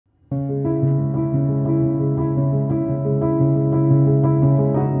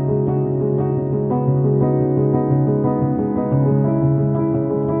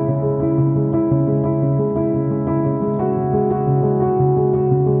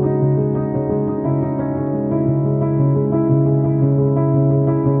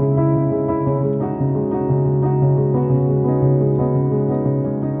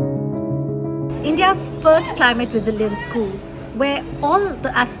climate resilience school, where all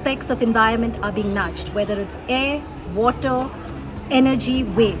the aspects of environment are being nudged, whether it's air, water, energy,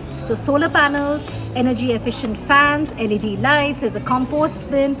 waste. So solar panels, energy efficient fans, LED lights, there's a compost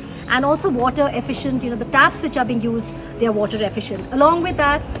bin, and also water efficient, the taps which are being used, they are water efficient. Along with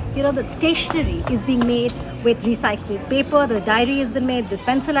that, the stationery is being made with recycled paper, the diary has been made, this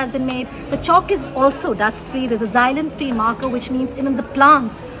pencil has been made. The chalk is also dust free, there's a xylem free marker, which means even the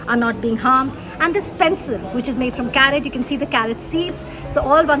plants are not being harmed. And this pencil, which is made from carrot, you can see the carrot seeds. So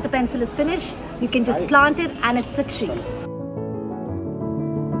all once the pencil is finished, you can just plant it and it's a tree.